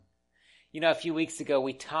A few weeks ago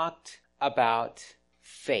we talked about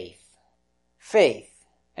faith. Faith.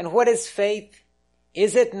 And what is faith?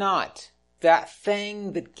 Is it not that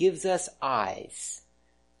thing that gives us eyes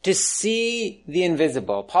to see the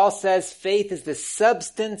invisible? Paul says faith is the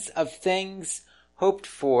substance of things hoped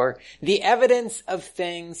for, the evidence of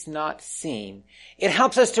things not seen. It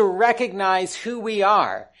helps us to recognize who we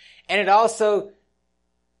are, and it also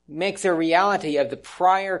makes a reality of the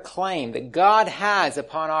prior claim that God has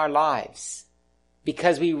upon our lives,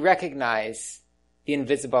 because we recognize the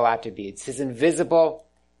invisible attributes, his invisible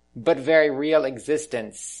but very real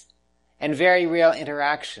existence and very real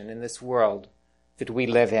interaction in this world that we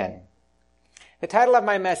live in. The title of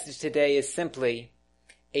my message today is simply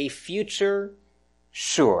A Future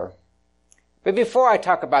Sure. But before I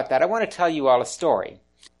talk about that, I want to tell you all a story.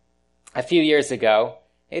 A few years ago,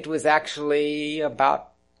 it was actually about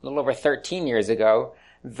a little over 13 years ago,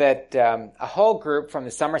 that a whole group from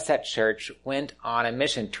the Somerset Church went on a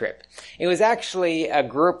mission trip. It was actually a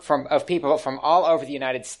group of people from all over the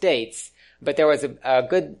United States, but there was a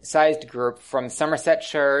good-sized group from Somerset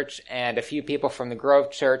Church and a few people from the Grove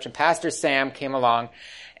Church, and Pastor Sam came along,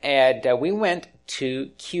 and we went to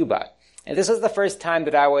Cuba. And this was the first time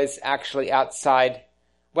that I was actually outside.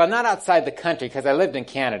 Well, not outside the country, because I lived in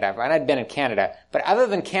Canada, and I'd been in Canada. But other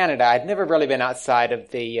than Canada, I'd never really been outside of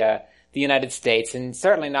the United States, and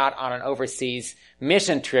certainly not on an overseas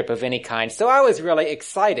mission trip of any kind. So I was really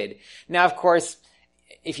excited. Now, of course,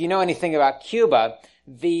 if you know anything about Cuba,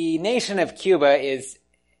 the nation of Cuba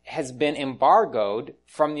has been embargoed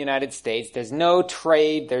from the United States. There's no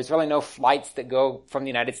trade. There's really no flights that go from the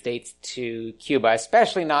United States to Cuba,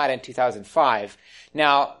 especially not in 2005.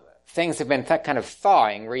 Now, things have been kind of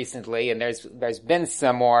thawing recently, and there's been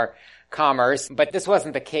some more commerce, but this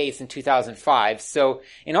wasn't the case in 2005. So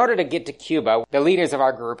in order to get to Cuba, the leaders of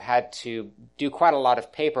our group had to do quite a lot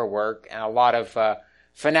of paperwork and a lot of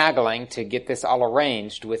finagling to get this all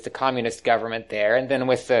arranged with the communist government there, and then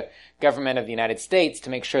with the government of the United States to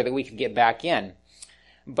make sure that we could get back in.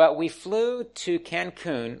 But we flew to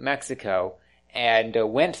Cancun, Mexico, and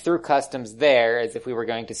went through customs there as if we were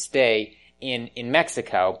going to stay in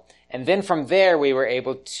Mexico. And then from there, we were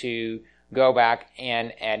able to go back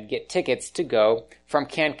and get tickets to go from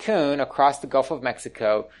Cancun across the Gulf of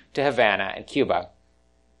Mexico to Havana in Cuba.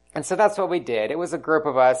 And so that's what we did. It was a group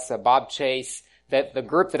of us, Bob Chase. The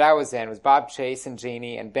group that I was in was Bob Chase and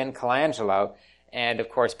Jeannie and Ben Colangelo. And of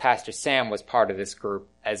course, Pastor Sam was part of this group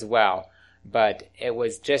as well. But it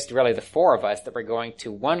was just really the four of us that were going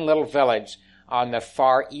to one little village on the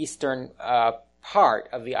far eastern part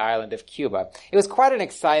of the island of Cuba. It was quite an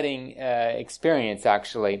exciting experience,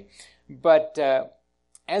 actually. But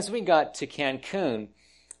as we got to Cancun,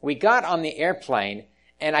 we got on the airplane,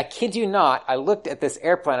 and I kid you not, I looked at this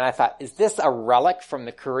airplane and I thought, is this a relic from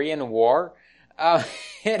the Korean War?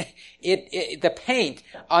 The paint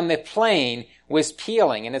on the plane was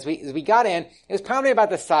peeling, and as we got in, it was probably about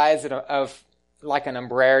the size of like an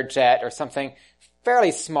Embraer jet or something,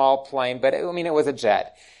 fairly small plane, but it was a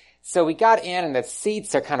jet. So we got in, and the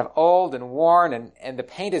seats are kind of old and worn, and the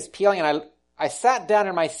paint is peeling, and I sat down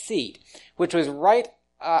in my seat, which was right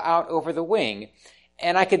out over the wing,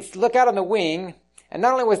 and I could look out on the wing, and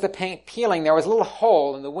not only was the paint peeling, there was a little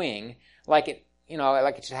hole in the wing, like it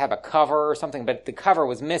should have a cover or something, but the cover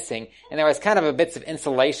was missing, and there was kind of a bits of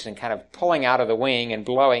insulation kind of pulling out of the wing and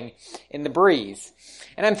blowing in the breeze.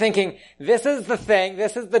 And I'm thinking, this is the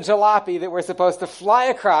jalopy that we're supposed to fly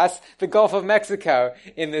across the Gulf of Mexico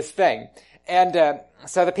in this thing. And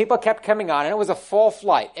so the people kept coming on, and it was a full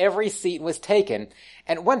flight. Every seat was taken.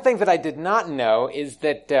 And one thing that I did not know is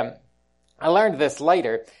that I learned this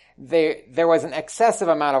later. There was an excessive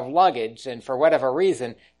amount of luggage, and for whatever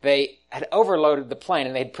reason, they had overloaded the plane,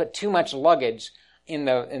 and they'd put too much luggage in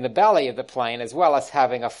the belly of the plane, as well as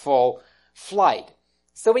having a full flight.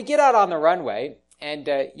 So we get out on the runway, and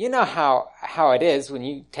you know how it is when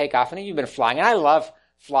you take off. And you've been flying, and I love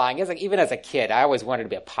flying. Even as a kid, I always wanted to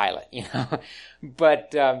be a pilot,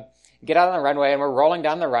 But get out on the runway, and we're rolling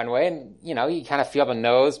down the runway, and you kind of feel the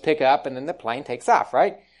nose pick up, and then the plane takes off,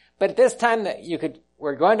 right? But this time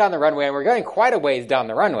we're going down the runway, and we're going quite a ways down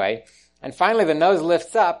the runway, and finally the nose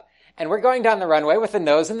lifts up, and we're going down the runway with the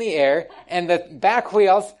nose in the air, and the back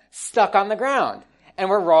wheels stuck on the ground. And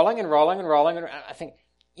we're rolling and rolling and rolling, and I think,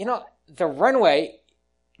 the runway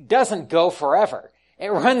doesn't go forever. It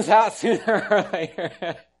runs out sooner or later.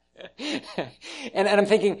 And I'm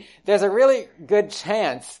thinking, there's a really good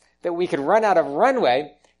chance that we could run out of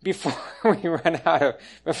runway before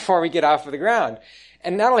we get off of the ground.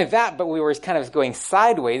 And not only that, but we were kind of going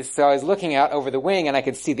sideways, so I was looking out over the wing, and I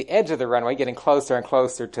could see the edge of the runway getting closer and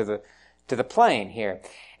closer to the plane here.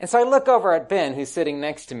 And so I look over at Ben, who's sitting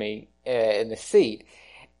next to me in the seat,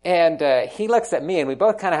 and he looks at me, and we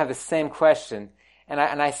both kind of have the same question. And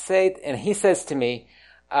I say, and he says to me,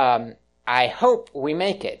 I hope we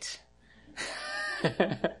make it.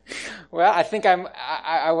 Well, I think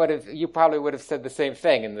you probably would have said the same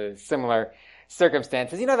thing in the similar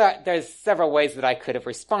circumstances. There's several ways that I could have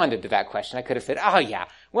responded to that question. I could have said, oh yeah,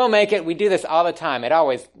 we'll make it. We do this all the time.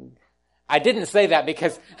 I didn't say that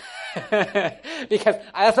because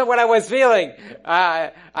that's not what I was feeling.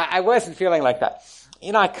 I wasn't feeling like that.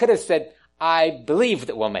 I could have said, I believe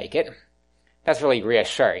that we'll make it. That's really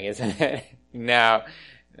reassuring, isn't it? No.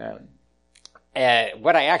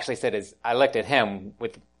 What I actually said is, I looked at him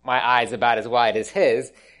with my eyes about as wide as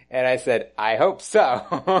his, and I said, I hope so.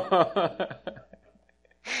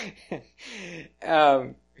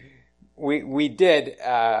 We did,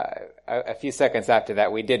 a few seconds after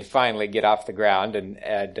that, we did finally get off the ground, and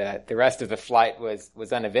the rest of the flight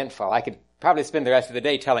was uneventful. I could probably spend the rest of the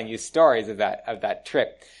day telling you stories of that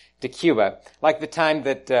trip to Cuba. Like the time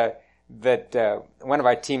that one of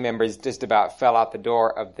our team members just about fell out the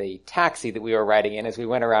door of the taxi that we were riding in as we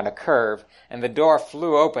went around a curve, and the door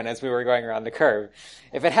flew open as we were going around the curve.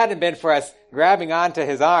 If it hadn't been for us grabbing onto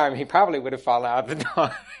his arm, he probably would have fallen out the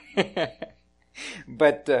door.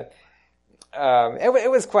 But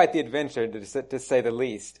it was quite the adventure, to say the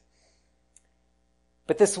least.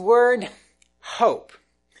 But this word, hope,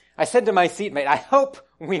 I said to my seatmate, I hope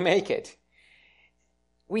we make it.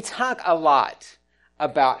 We talk a lot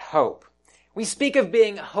about hope. We speak of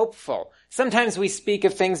being hopeful. Sometimes we speak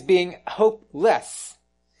of things being hopeless.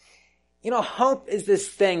 Hope is this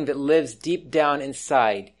thing that lives deep down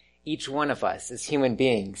inside each one of us as human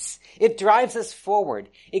beings. It drives us forward.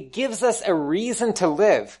 It gives us a reason to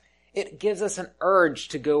live. It gives us an urge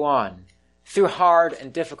to go on through hard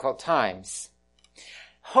and difficult times.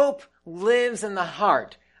 Hope lives in the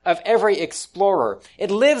heart of every explorer. It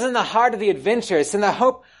lives in the heart of the adventurous, in the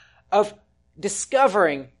hope of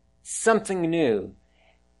discovering something new.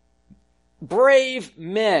 Brave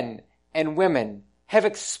men and women have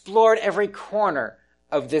explored every corner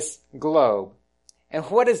of this globe. And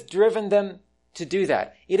what has driven them to do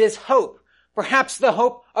that? It is hope. Perhaps the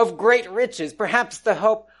hope of great riches. Perhaps the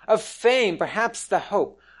hope of fame. Perhaps the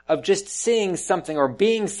hope of just seeing something or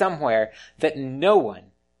being somewhere that no one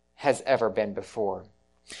has ever been before.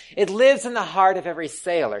 It lives in the heart of every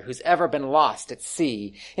sailor who's ever been lost at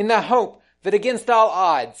sea, in the hope that against all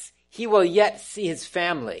odds, he will yet see his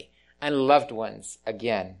family and loved ones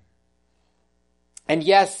again. And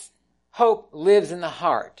yes, hope lives in the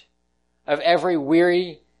heart of every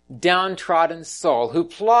weary, downtrodden soul who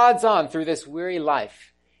plods on through this weary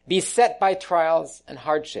life, beset by trials and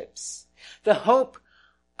hardships. The hope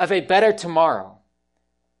of a better tomorrow.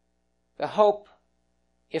 The hope,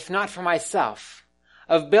 if not for myself,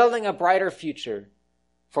 of building a brighter future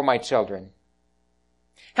for my children.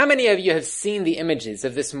 How many of you have seen the images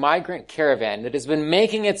of this migrant caravan that has been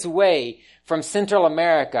making its way from Central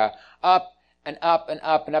America up and up and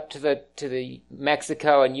up and up to the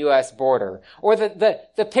Mexico and U.S. border? Or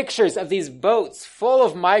the pictures of these boats full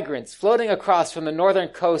of migrants floating across from the northern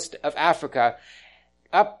coast of Africa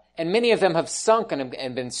up, and many of them have sunk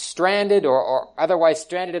and been stranded or otherwise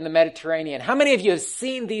stranded in the Mediterranean. How many of you have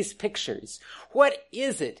seen these pictures? What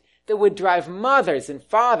is it that would drive mothers and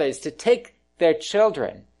fathers to take their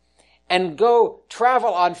children and go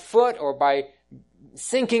travel on foot or by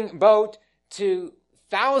sinking boat to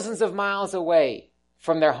thousands of miles away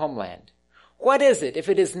from their homeland? What is it if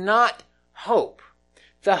it is not hope?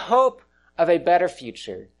 The hope of a better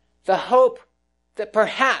future. The hope that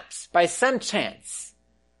perhaps by some chance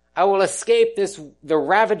I will escape the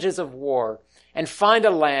ravages of war and find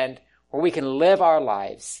a land where we can live our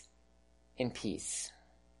lives in peace.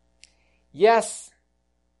 Yes,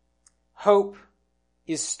 hope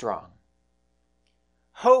is strong.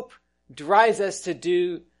 Hope drives us to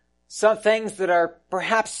do some things that are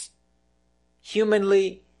perhaps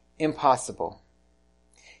humanly impossible.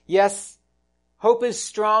 Yes, hope is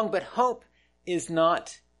strong, but hope is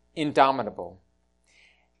not indomitable.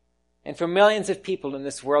 And for millions of people in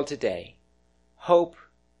this world today, hope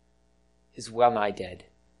is well nigh dead.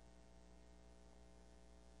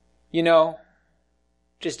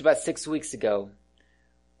 Just about 6 weeks ago,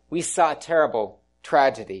 we saw a terrible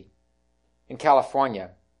tragedy in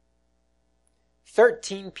California.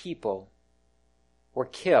 13 people were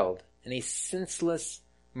killed in a senseless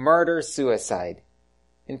murder-suicide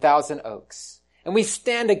in Thousand Oaks. And we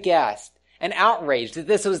stand aghast and outraged that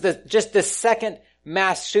this was just the second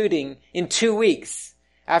mass shooting in 2 weeks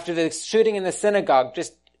after the shooting in the synagogue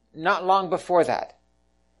just not long before that.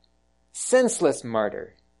 Senseless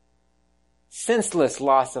murder. senseless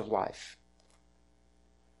loss of life.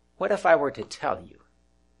 What if I were to tell you?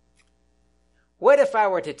 What if I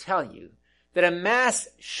were to tell you that a mass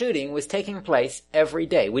shooting was taking place every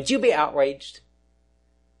day? Would you be outraged?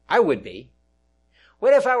 I would be.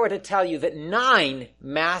 What if I were to tell you that 9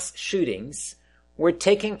 mass shootings were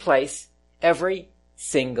taking place every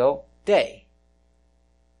single day?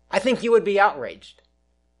 I think you would be outraged.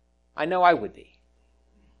 I know I would be.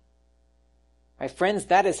 My friends,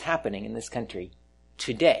 that is happening in this country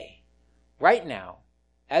today, right now,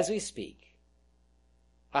 as we speak.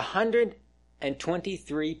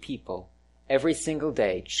 123 people every single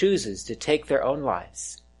day chooses to take their own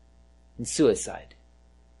lives in suicide.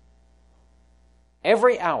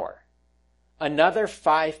 Every hour, another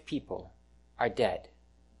 5 people are dead.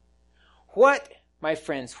 What, my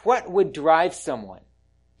friends, what would drive someone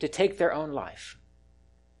to take their own life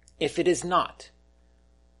if it is not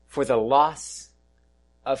for the loss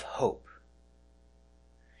of hope?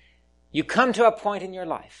 You come to a point in your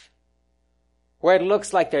life where it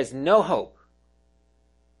looks like there's no hope,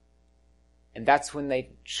 and that's when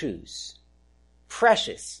they choose.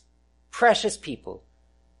 Precious, precious people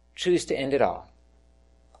choose to end it all.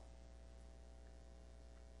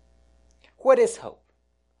 What is hope?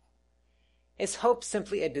 Is hope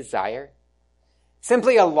simply a desire?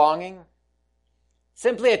 Simply a longing?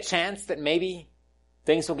 Simply a chance that maybe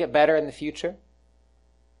things will get better in the future?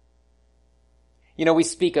 You know, we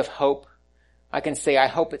speak of hope. I can say, I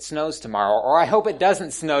hope it snows tomorrow, or I hope it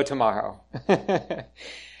doesn't snow tomorrow.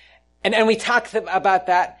 And we talk about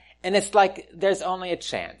that, and it's like there's only a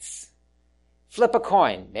chance. Flip a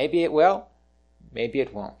coin. Maybe it will, maybe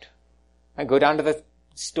it won't. I go down to the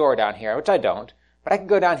store down here, which I don't, but I could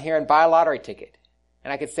go down here and buy a lottery ticket.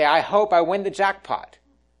 And I could say, I hope I win the jackpot.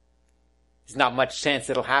 There's not much chance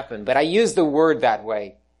it'll happen, but I use the word that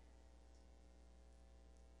way.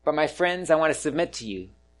 But my friends, I want to submit to you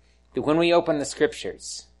that when we open the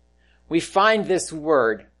scriptures, we find this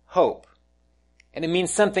word, hope, and it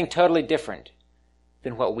means something totally different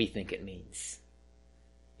than what we think it means.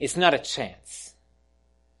 It's not a chance.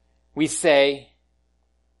 We say,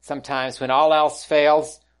 sometimes when all else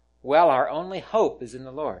fails, well, our only hope is in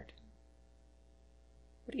the Lord.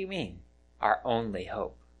 What do you mean, our only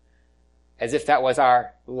hope? As if that was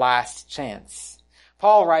our last chance.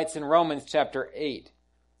 Paul writes in Romans chapter 8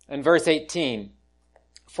 and verse 18,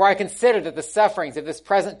 For I consider that the sufferings of this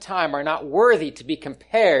present time are not worthy to be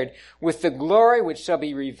compared with the glory which shall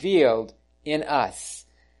be revealed in us.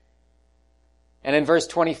 And in verse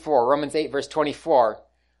 24, Romans 8 verse 24,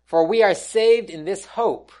 For we are saved in this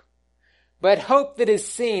hope. But hope that is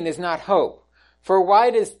seen is not hope. For why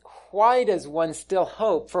does one still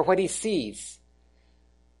hope for what he sees?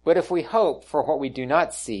 But if we hope for what we do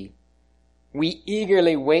not see, we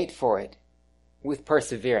eagerly wait for it with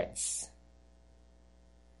perseverance.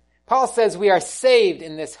 Paul says we are saved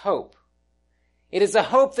in this hope. It is a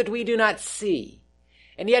hope that we do not see.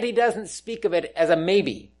 And yet he doesn't speak of it as a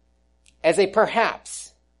maybe, as a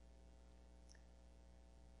perhaps.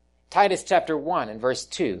 Titus chapter 1 and verse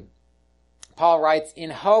 2. Paul writes, In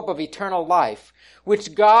hope of eternal life,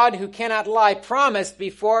 which God, who cannot lie, promised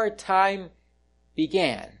before time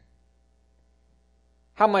began.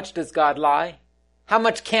 How much does God lie? How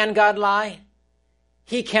much can God lie?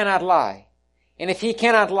 He cannot lie. And if he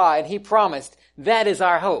cannot lie, and he promised, that is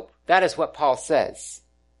our hope. That is what Paul says.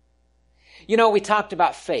 You know, we talked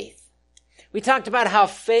about faith. We talked about how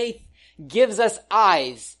faith gives us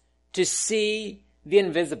eyes to see the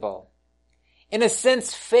invisible. In a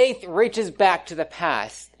sense, faith reaches back to the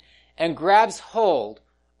past and grabs hold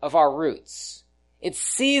of our roots. It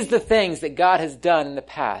sees the things that God has done in the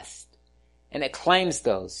past, and it claims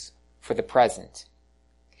those for the present.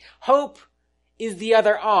 Hope is the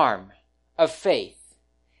other arm of faith,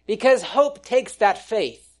 because hope takes that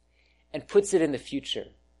faith and puts it in the future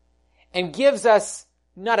and gives us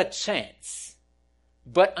not a chance,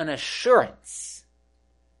 but an assurance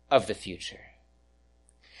of the future.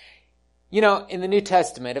 You know, in the New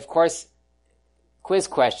Testament, of course, quiz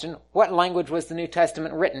question, what language was the New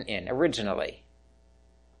Testament written in originally?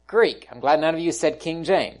 Greek. I'm glad none of you said King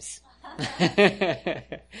James.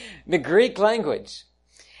 The Greek language.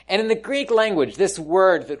 And in the Greek language, this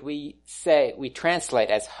word that we translate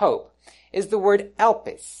as hope, is the word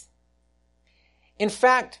elpis. In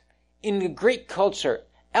fact, in the Greek culture,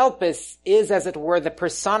 elpis is, as it were, the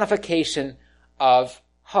personification of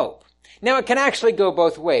hope. Now, it can actually go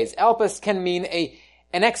both ways. Elpis can mean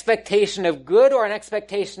an expectation of good or an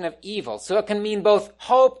expectation of evil. So it can mean both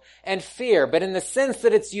hope and fear. But in the sense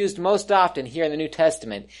that it's used most often here in the New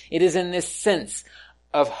Testament, it is in this sense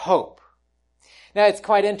of hope. Now, it's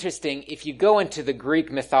quite interesting if you go into the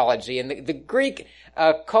Greek mythology, and the Greek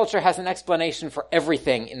culture has an explanation for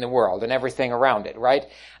everything in the world and everything around it, right?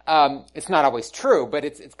 It's not always true, but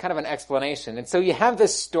it's kind of an explanation. And so you have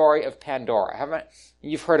this story of Pandora.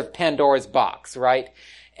 You've heard of Pandora's box, right?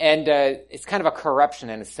 And it's kind of a corruption,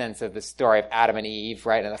 in a sense, of the story of Adam and Eve,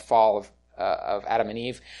 right, and the fall of Adam and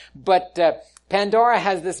Eve. But Pandora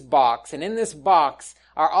has this box, and in this box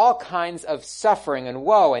are all kinds of suffering and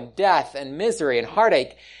woe and death and misery and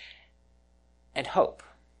heartache and hope.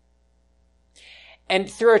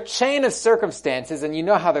 And through a chain of circumstances, and you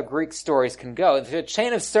know how the Greek stories can go, through a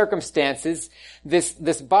chain of circumstances,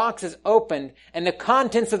 this box is opened, and the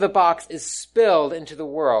contents of the box is spilled into the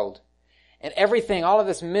world. And everything, all of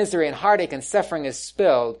this misery and heartache and suffering is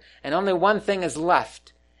spilled, and only one thing is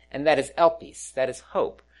left, and that is elpis, that is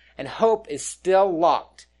hope. And hope is still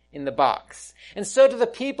locked in the box. And so to the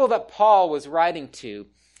people that Paul was writing to,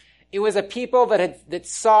 it was a people that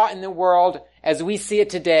saw in the world, as we see it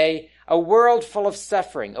today, a world full of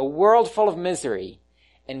suffering, a world full of misery,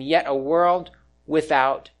 and yet a world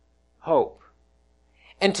without hope.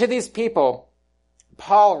 And to these people,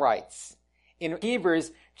 Paul writes in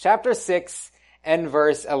Hebrews chapter 6 and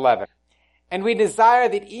verse 11, "And we desire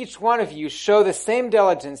that each one of you show the same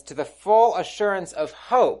diligence to the full assurance of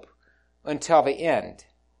hope until the end."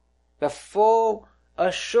 The full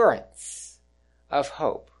assurance of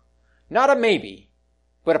hope. Not a maybe,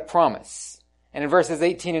 but a promise. And in verses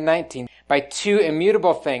 18 and 19, "By two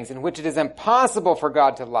immutable things in which it is impossible for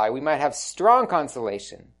God to lie, we might have strong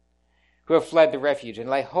consolation, who have fled the refuge, and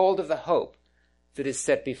lay hold of the hope that is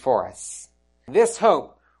set before us. This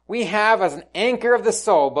hope we have as an anchor of the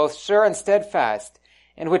soul, both sure and steadfast,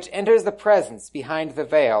 and which enters the presence behind the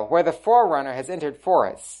veil, where the forerunner has entered for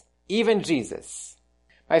us, even Jesus."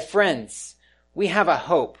 My friends, we have a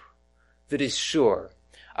hope that is sure.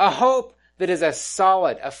 A hope that is a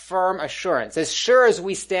solid, a firm assurance. As sure as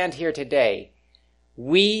we stand here today,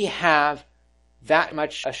 we have that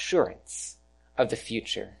much assurance of the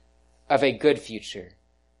future, of a good future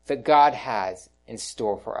that God has in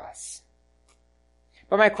store for us.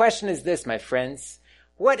 But my question is this, my friends.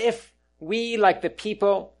 What if we, like the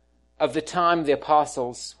people of the time of the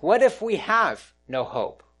apostles, what if we have no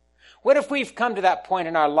hope? What if we've come to that point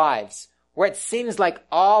in our lives where it seems like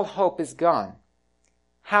all hope is gone?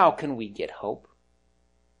 How can we get hope?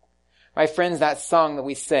 My friends, that song that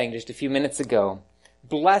we sang just a few minutes ago,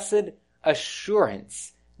 "Blessed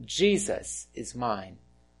Assurance, Jesus is mine."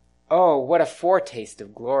 Oh, what a foretaste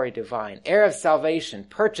of glory divine, heir of salvation,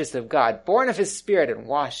 purchased of God, born of his Spirit and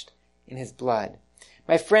washed in his blood.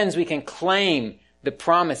 My friends, we can claim the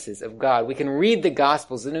promises of God. We can read the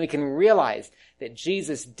Gospels and we can realize that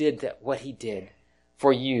Jesus did what he did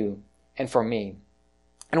for you and for me.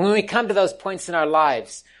 And when we come to those points in our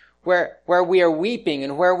lives where we are weeping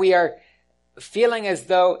and where we are feeling as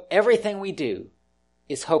though everything we do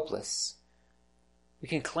is hopeless, we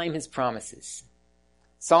can claim his promises.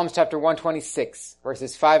 Psalms chapter 126,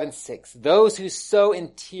 verses 5 and 6. "Those who sow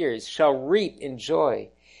in tears shall reap in joy.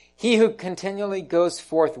 He who continually goes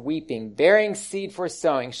forth weeping, bearing seed for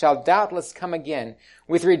sowing, shall doubtless come again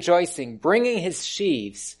with rejoicing, bringing his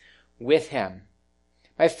sheaves with him."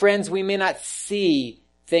 My friends, we may not see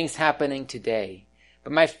things happening today,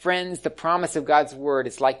 but my friends, the promise of God's word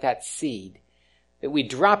is like that seed that we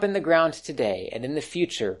drop in the ground today, and in the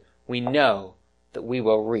future we know that we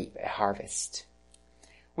will reap a harvest.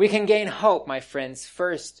 We can gain hope, my friends,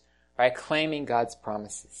 first by claiming God's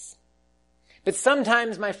promises. But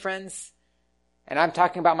sometimes, my friends, and I'm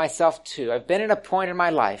talking about myself too, I've been at a point in my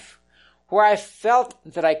life where I felt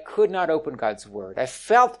that I could not open God's word. I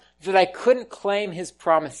felt that I couldn't claim his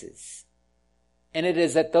promises. And it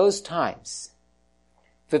is at those times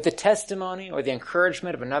that the testimony or the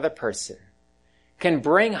encouragement of another person can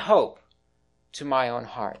bring hope to my own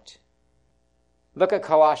heart. Look at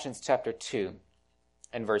Colossians chapter 2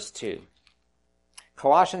 and verse 2.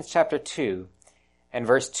 Colossians chapter 2 and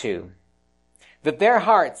verse 2. "That their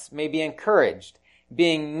hearts may be encouraged,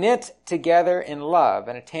 being knit together in love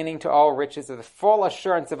and attaining to all riches of the full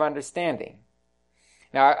assurance of understanding."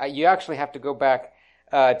 Now, you actually have to go back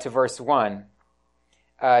to verse 1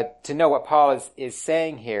 to know what Paul is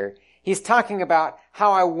saying here. He's talking about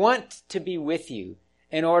how I want to be with you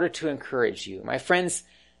in order to encourage you. My friends,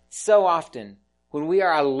 so often when we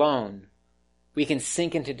are alone, we can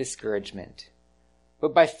sink into discouragement.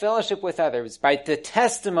 But by fellowship with others, by the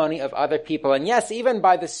testimony of other people, and yes, even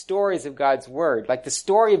by the stories of God's word, like the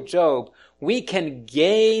story of Job, we can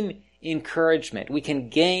gain encouragement. We can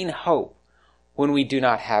gain hope when we do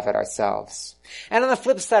not have it ourselves. And on the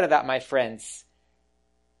flip side of that, my friends,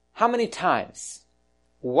 how many times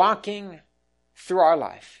walking through our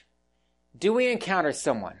life, do we encounter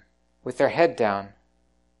someone with their head down,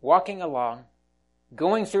 walking along,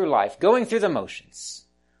 going through life, going through the motions,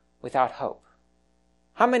 without hope?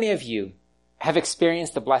 How many of you have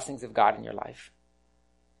experienced the blessings of God in your life?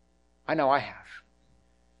 I know I have.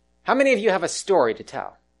 How many of you have a story to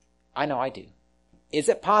tell? I know I do. Is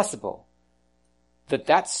it possible that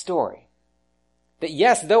that story, that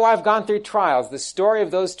yes, though I've gone through trials, the story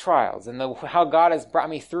of those trials and how God has brought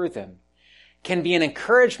me through them can be an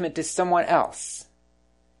encouragement to someone else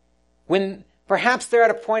when perhaps they're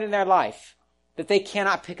at a point in their life that they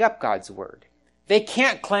cannot pick up God's word. They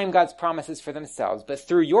can't claim God's promises for themselves, but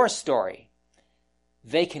through your story,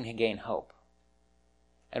 they can gain hope.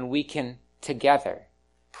 And we can together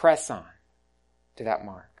press on to that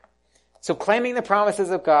mark. So claiming the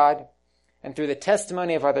promises of God and through the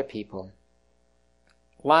testimony of other people,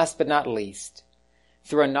 last but not least,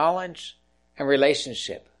 through a knowledge and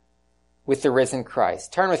relationship with the risen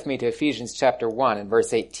Christ. Turn with me to Ephesians chapter 1 and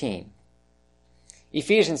verse 18.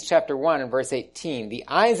 Ephesians chapter 1 and verse 18. The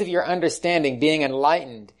eyes of your understanding being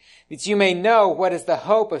enlightened, that you may know what is the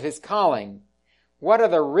hope of his calling, what are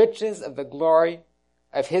the riches of the glory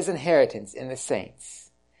of his inheritance in the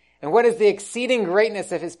saints, and what is the exceeding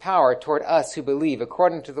greatness of his power toward us who believe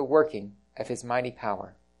according to the working of his mighty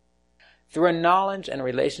power. Through a knowledge and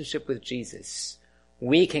relationship with Jesus,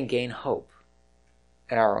 we can gain hope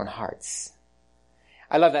in our own hearts.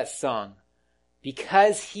 I love that song.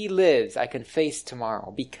 Because he lives, I can face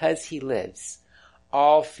tomorrow. Because he lives,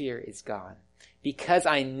 all fear is gone. Because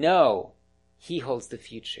I know he holds the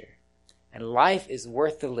future. And life is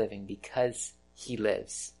worth the living because he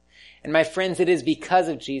lives. And my friends, it is because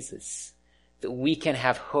of Jesus that we can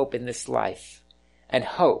have hope in this life and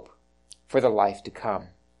hope for the life to come.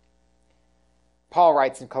 Paul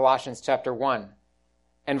writes in Colossians chapter 1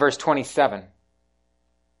 and verse 27,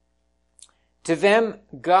 to them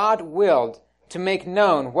God willed to make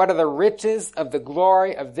known what are the riches of the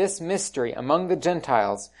glory of this mystery among the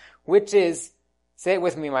Gentiles, which is, say it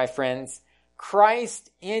with me, my friends,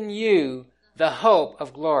 Christ in you, the hope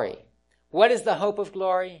of glory. What is the hope of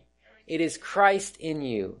glory? It is Christ in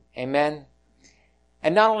you. Amen.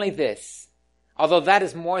 And not only this, although that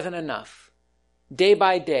is more than enough, day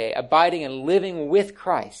by day, abiding and living with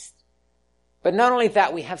Christ. But not only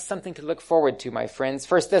that, we have something to look forward to, my friends.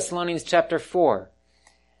 1 Thessalonians chapter 4.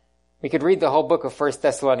 We could read the whole book of 1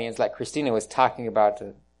 Thessalonians like Christina was talking about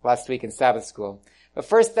last week in Sabbath school. But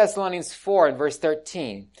 1 Thessalonians 4 and verse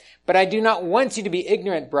 13. But I do not want you to be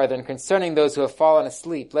ignorant, brethren, concerning those who have fallen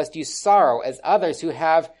asleep, lest you sorrow as others who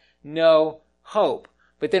have no hope.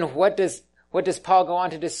 But then what does Paul go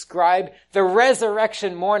on to describe? The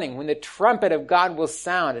resurrection morning when the trumpet of God will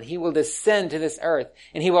sound and he will descend to this earth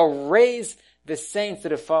and he will raise the saints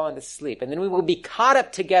that have fallen asleep. And then we will be caught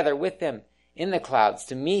up together with them in the clouds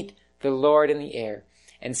to meet the Lord in the air.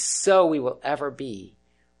 And so we will ever be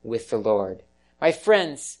with the Lord. My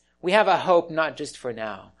friends, we have a hope not just for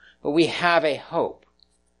now, but we have a hope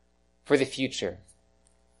for the future.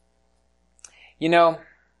 You know,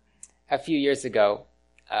 a few years ago,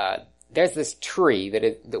 there's this tree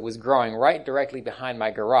that was growing right directly behind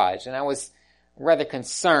my garage, and I was rather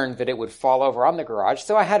concerned that it would fall over on the garage,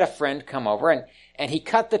 so I had a friend come over, and he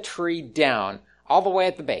cut the tree down all the way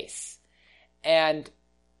at the base. And,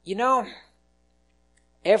 you know,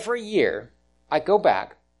 every year I go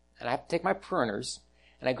back, and I have to take my pruners,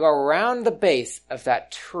 and I go around the base of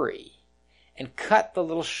that tree and cut the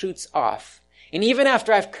little shoots off. And even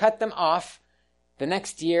after I've cut them off, the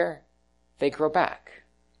next year they grow back.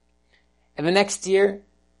 And the next year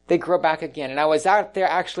they grow back again. And I was out there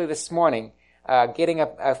actually this morning getting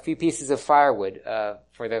a few pieces of firewood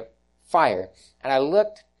for the fire. And I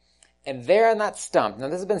looked, and there on that stump, now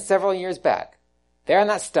this has been several years back, there on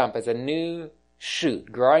that stump is a new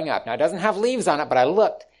shoot growing up. Now it doesn't have leaves on it, but I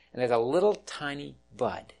looked, and there's a little tiny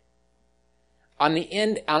bud. On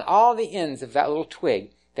all the ends of that little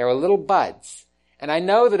twig, there are little buds. And I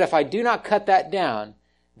know that if I do not cut that down,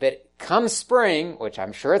 that come spring, which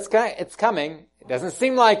I'm sure it's coming, it doesn't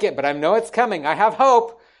seem like it, but I know it's coming, I have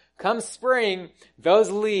hope, come spring, those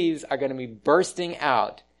leaves are going to be bursting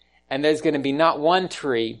out. And there's going to be not one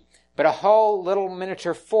tree, but a whole little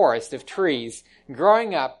miniature forest of trees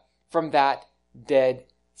growing up from that dead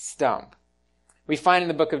stump. We find in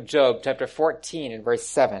the book of Job, chapter 14 and verse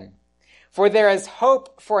 7, for there is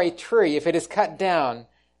hope for a tree if it is cut down,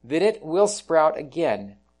 that it will sprout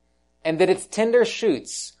again, and that its tender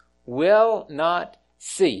shoots will not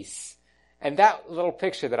cease. And that little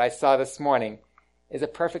picture that I saw this morning is a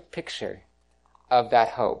perfect picture of that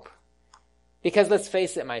hope. Because let's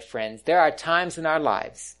face it, my friends, there are times in our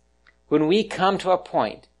lives when we come to a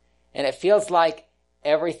point and it feels like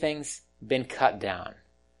everything's been cut down.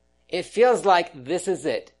 It feels like this is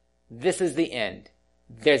it. This is the end.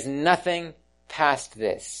 There's nothing past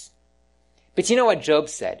this. But you know what Job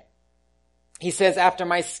said? He says, after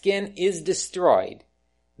my skin is destroyed,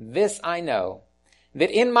 this I know,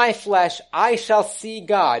 that in my flesh I shall see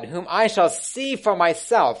God, whom I shall see for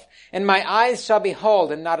myself, and my eyes shall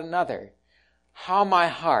behold and not another. How my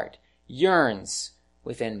heart yearns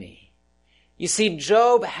within me. You see,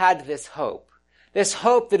 Job had this hope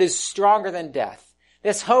that is stronger than death,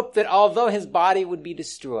 this hope that although his body would be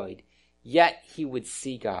destroyed, yet he would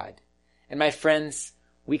see God. And my friends,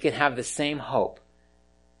 we can have the same hope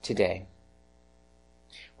today.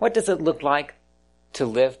 What does it look like to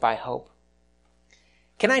live by hope?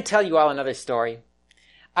 Can I tell you all another story?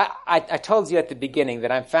 I told you at the beginning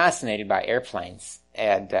that I'm fascinated by airplanes.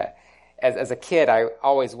 And as a kid, I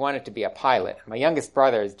always wanted to be a pilot. My youngest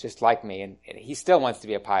brother is just like me, and he still wants to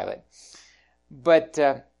be a pilot. But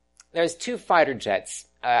there's two fighter jets,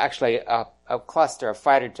 actually a cluster of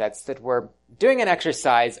fighter jets that were doing an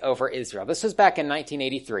exercise over Israel. This was back in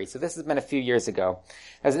 1983, so this has been a few years ago.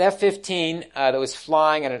 There's an F-15 that was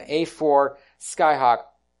flying and an A-4 Skyhawk,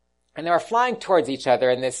 and they were flying towards each other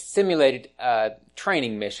in this simulated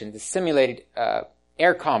training mission, this simulated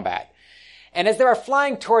air combat. And as they were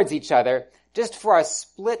flying towards each other, just for a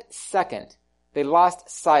split second, they lost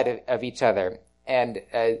sight of each other. And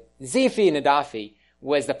Zifi Nadafi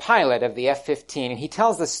was the pilot of the F-15, and he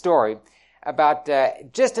tells the story about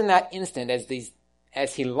just in that instant,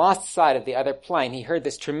 as he lost sight of the other plane, he heard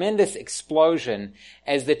this tremendous explosion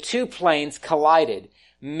as the two planes collided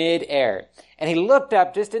mid-air. And he looked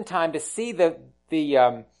up just in time to see the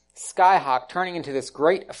Skyhawk turning into this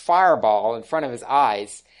great fireball in front of his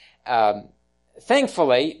eyes.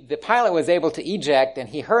 Thankfully, the pilot was able to eject, and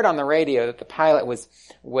he heard on the radio that the pilot was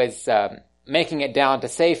making it down to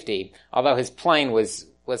safety, although his plane was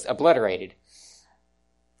obliterated.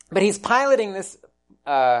 But he's piloting this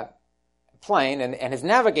plane, and his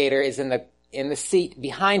navigator is in the seat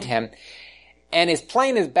behind him, and his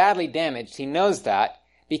plane is badly damaged. He knows that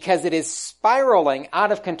because it is spiraling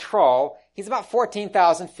out of control. He's about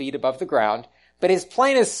 14,000 feet above the ground, but his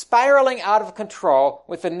plane is spiraling out of control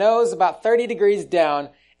with the nose about 30 degrees down,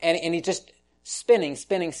 and he's just spinning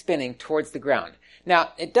towards the ground.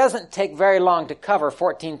 Now, it doesn't take very long to cover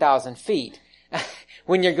 14,000 feet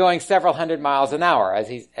when you're going several hundred miles an hour as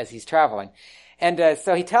he's traveling. And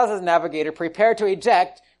so he tells his navigator, prepare to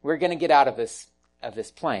eject, we're going to get out of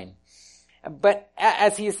this plane. But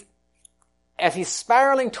as he's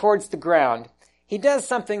spiraling towards the ground, he does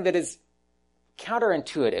something that is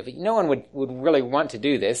counterintuitive. No one would really want to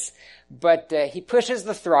do this, but he pushes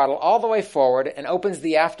the throttle all the way forward and opens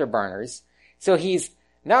the afterburners. So he's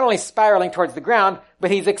not only spiraling towards the ground,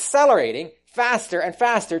 but he's accelerating faster and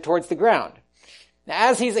faster towards the ground. Now,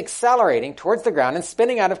 as he's accelerating towards the ground and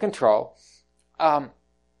spinning out of control,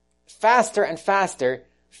 faster and faster,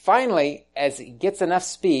 finally, as he gets enough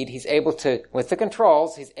speed, he's able to, with the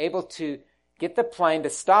controls, he's able to get the plane to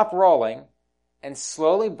stop rolling and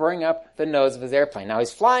slowly bring up the nose of his airplane. Now,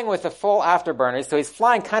 he's flying with a full afterburner, so he's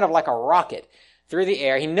flying kind of like a rocket through the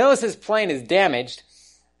air. He knows his plane is damaged,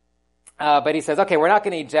 but he says, okay, we're not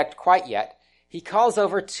going to eject quite yet. He calls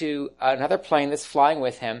over to another plane that's flying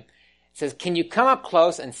with him, says, can you come up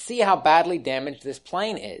close and see how badly damaged this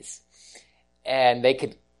plane is? And they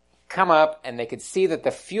could come up and they could see that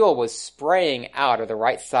the fuel was spraying out of the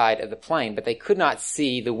right side of the plane, but they could not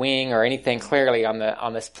see the wing or anything clearly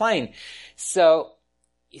on this plane. So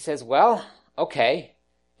he says, well, okay,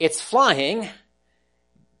 it's flying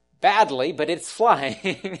badly, but it's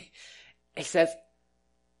flying. He says,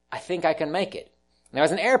 I think I can make it. And there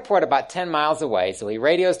was an airport about 10 miles away, so he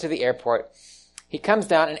radios to the airport. He comes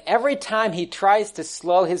down, and every time he tries to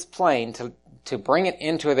slow his plane to bring it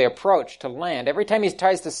into the approach to land, every time he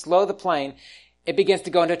tries to slow the plane, it begins to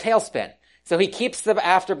go into a tailspin. So he keeps the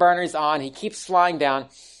afterburners on, he keeps flying down.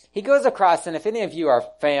 He goes across, and if any of you are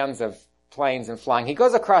fans of planes and flying, he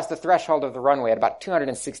goes across the threshold of the runway at about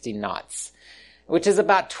 260 knots, which is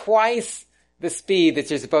about twice the speed that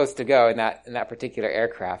you're supposed to go in that particular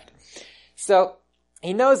aircraft. So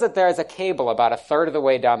he knows that there is a cable about a third of the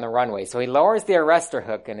way down the runway, so he lowers the arrestor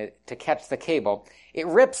hook to catch the cable. It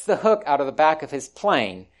rips the hook out of the back of his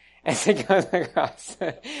plane as it goes across,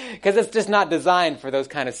 because it's just not designed for those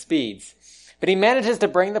kind of speeds. But he manages to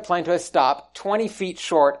bring the plane to a stop 20 feet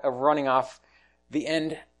short of running off the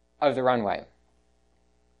end of the runway.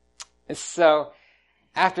 And so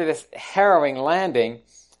after this harrowing landing,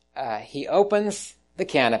 he opens the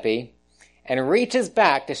canopy and reaches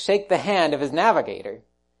back to shake the hand of his navigator.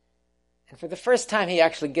 And for the first time, he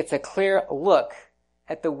actually gets a clear look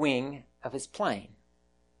at the wing of his plane.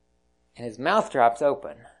 And his mouth drops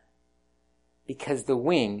open because the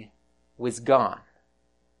wing was gone.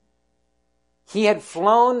 He had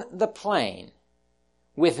flown the plane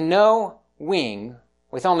with no wing,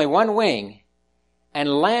 with only one wing, and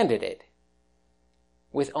landed it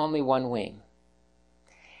with only one wing.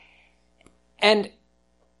 And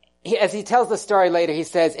as he tells the story later, he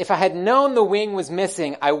says, if I had known the wing was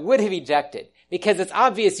missing, I would have ejected, because it's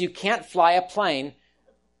obvious you can't fly a plane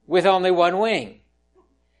with only one wing.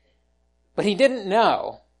 But he didn't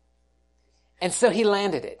know, and so he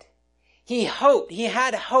landed it. He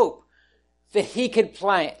had hope that he could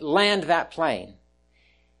land that plane.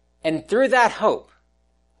 And through that hope,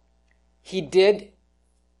 he did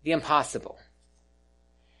the impossible.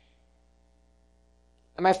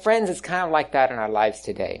 And my friends, it's kind of like that in our lives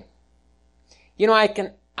today. You know,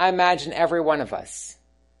 I imagine every one of us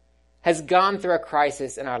has gone through a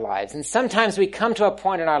crisis in our lives. And sometimes we come to a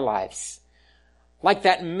point in our lives, like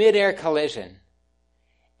that mid-air collision,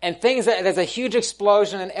 and there's a huge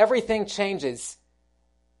explosion and everything changes.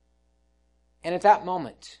 And at that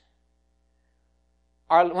moment,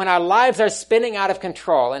 when our lives are spinning out of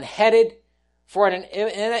control and headed for an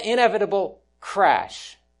inevitable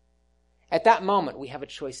crash, at that moment we have a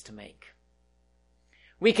choice to make.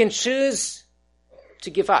 We can choose to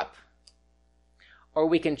give up, or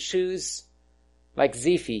we can choose, like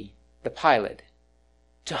Zephi, the pilot,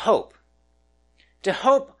 to hope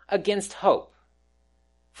against hope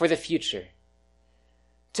for the future,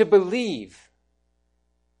 to believe,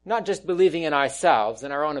 not just believing in ourselves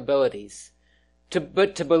and our own abilities,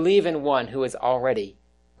 but to believe in one who has already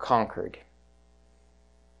conquered.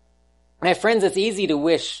 My friends, it's easy to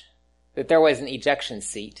wish that there was an ejection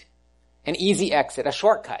seat, an easy exit, a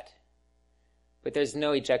shortcut. But there's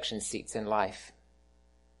no ejection seats in life.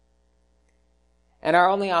 And our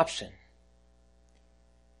only option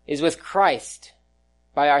is with Christ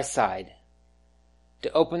by our side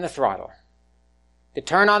to open the throttle, to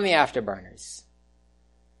turn on the afterburners,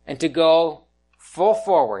 and to go full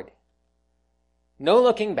forward, no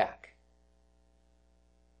looking back,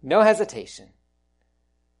 no hesitation,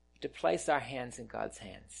 to place our hands in God's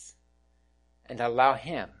hands and allow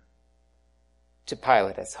Him to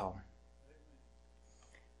pilot us home.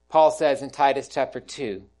 Paul says in Titus chapter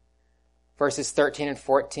 2, verses 13 and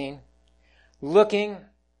 14, looking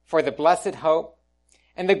for the blessed hope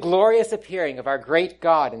and the glorious appearing of our great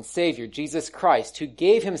God and Savior, Jesus Christ, who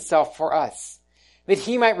gave himself for us, that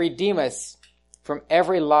he might redeem us from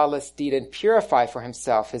every lawless deed and purify for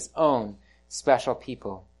himself his own special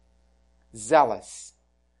people, zealous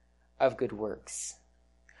of good works.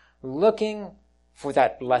 Looking for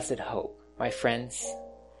that blessed hope, my friends.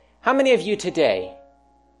 How many of you today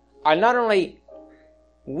are not only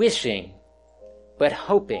wishing, but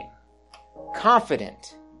hoping,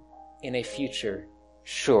 confident in a future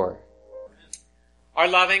sure? Our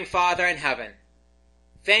loving Father in heaven,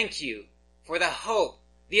 thank you for the hope,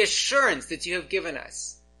 the assurance that you have given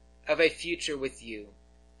us of a future with you.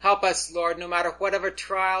 Help us, Lord, no matter whatever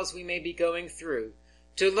trials we may be going through,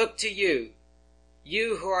 to look to you,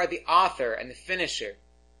 you who are the author and the finisher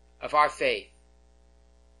of our faith.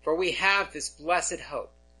 For we have this blessed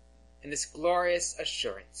hope and this glorious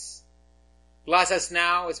assurance. Bless us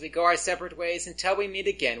now as we go our separate ways until we meet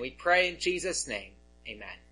again. We pray in Jesus' name. Amen.